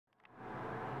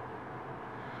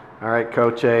All right,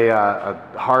 Coach, a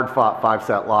hard-fought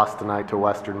 5-set loss tonight to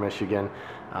Western Michigan.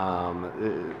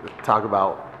 Talk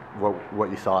about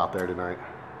what you saw out there tonight.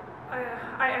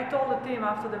 I told the team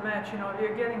after the match,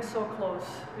 we're getting so close.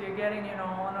 We're getting,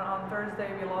 on Thursday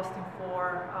we lost in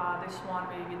 4. This one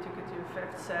we took it to the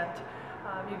 5th set.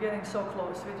 We're getting so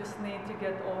close. We just need to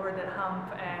get over that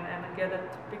hump and get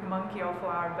that big monkey off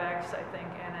our backs, I think,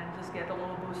 and just get a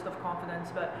little boost of confidence.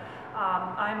 But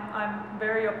I'm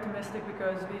very optimistic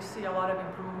because we see a lot of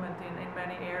improvement in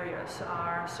many areas.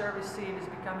 Our service seed is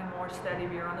becoming more steady.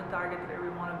 We're on the target where we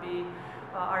want to be.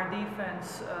 Our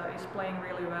defense is playing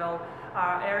really well.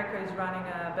 Erica is running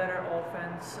a better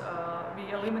offense.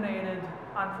 We eliminated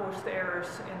unforced errors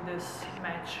in this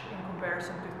match in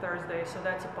comparison to Thursday, so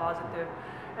that's a positive.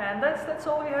 And that's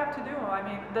all we have to do. I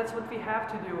mean, that's what we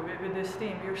have to do with this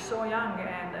team. We're so young,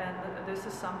 and this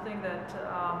is something that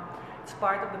it's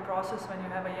part of the process when you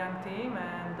have a young team,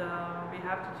 and we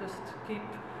have to just keep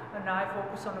an eye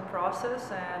focus on the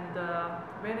process, and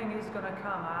winning is going to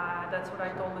come. That's what I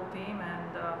told the team,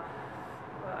 and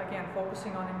again,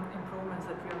 focusing on improvements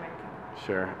that we're making.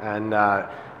 Sure, and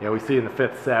we see in the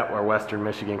 5th set where Western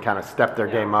Michigan kind of stepped their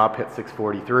game up, hit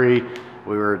 643.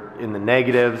 We were in the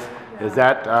negatives. Yeah. Is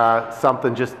that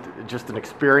something just an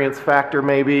experience factor,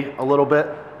 maybe a little bit?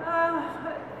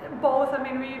 Both. I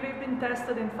mean, we've been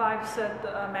tested in 5-set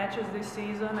matches this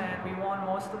season, and we won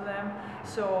most of them.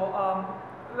 So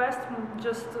Western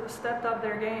just stepped up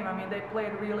their game. I mean, they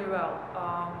played really well.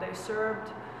 They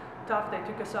served tough. They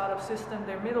took us out of system.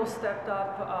 Their middle stepped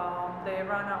up. They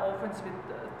ran an offense with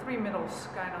 3 middles,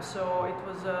 kind of. So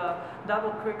it was a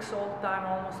double quicks all the time,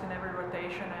 almost in every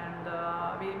rotation,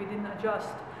 and we didn't adjust.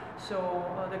 So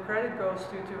the credit goes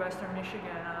to Western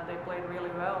Michigan. They played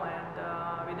really well,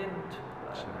 and we didn't.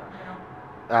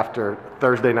 After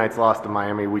Thursday night's loss to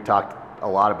Miami, we talked a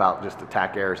lot about just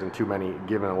attack errors and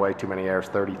giving away too many errors,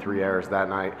 33 errors that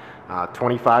night.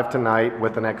 25 tonight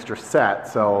with an extra set,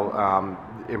 so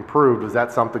improved. Was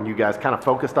that something you guys kind of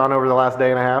focused on over the last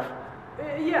day and a half?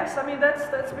 Yes, I mean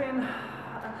that's been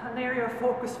an area of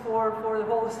focus for the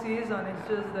whole season. It's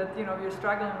just that we're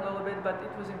struggling a little bit, but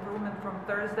it was improvement from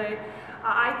Thursday.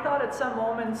 I thought at some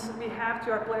moments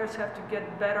our players have to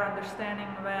get better understanding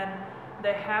when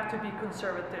they have to be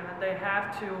conservative and they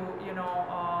have to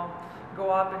go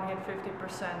up and hit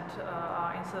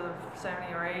 50% instead of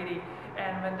 70 or 80,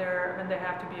 and when they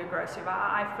have to be aggressive.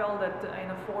 I felt that in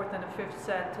the 4th and the 5th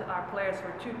set our players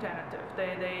were too tentative.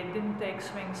 They didn't take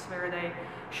swings where they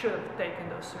should have taken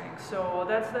those swings. So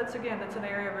that's an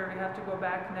area where we have to go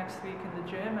back next week in the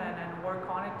gym and work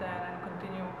on it and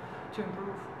continue to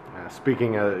improve.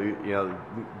 Speaking of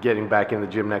getting back in the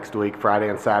gym next week, Friday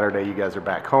and Saturday, you guys are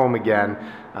back home again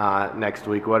next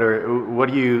week. What are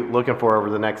you looking for over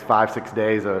the next 5-6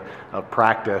 days of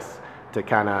practice to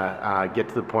kind of get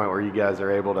to the point where you guys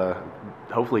are able to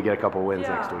hopefully get a couple wins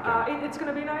next weekend? It's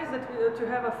going to be nice to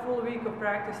have a full week of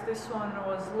practice. This one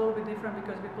was a little bit different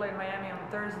because we played Miami on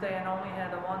Thursday and only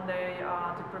had one day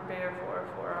to prepare for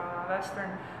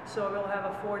Western. So we'll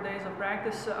have 4 days of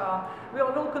practice.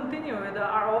 We'll continue with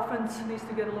our offense needs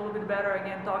to get a little bit better.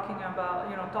 Again, talk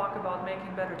about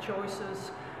making better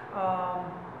choices.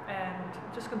 And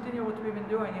just continue what we've been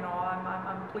doing.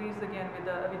 I'm pleased again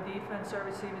with defense.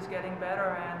 Service is getting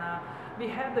better, and we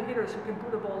have the hitters who can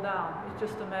put the ball down. It's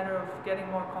just a matter of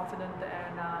getting more confident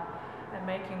and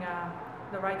making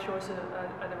the right choices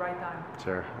at the right time.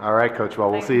 Sure. All right, Coach.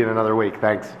 Well, we'll see you in another week.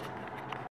 Thanks.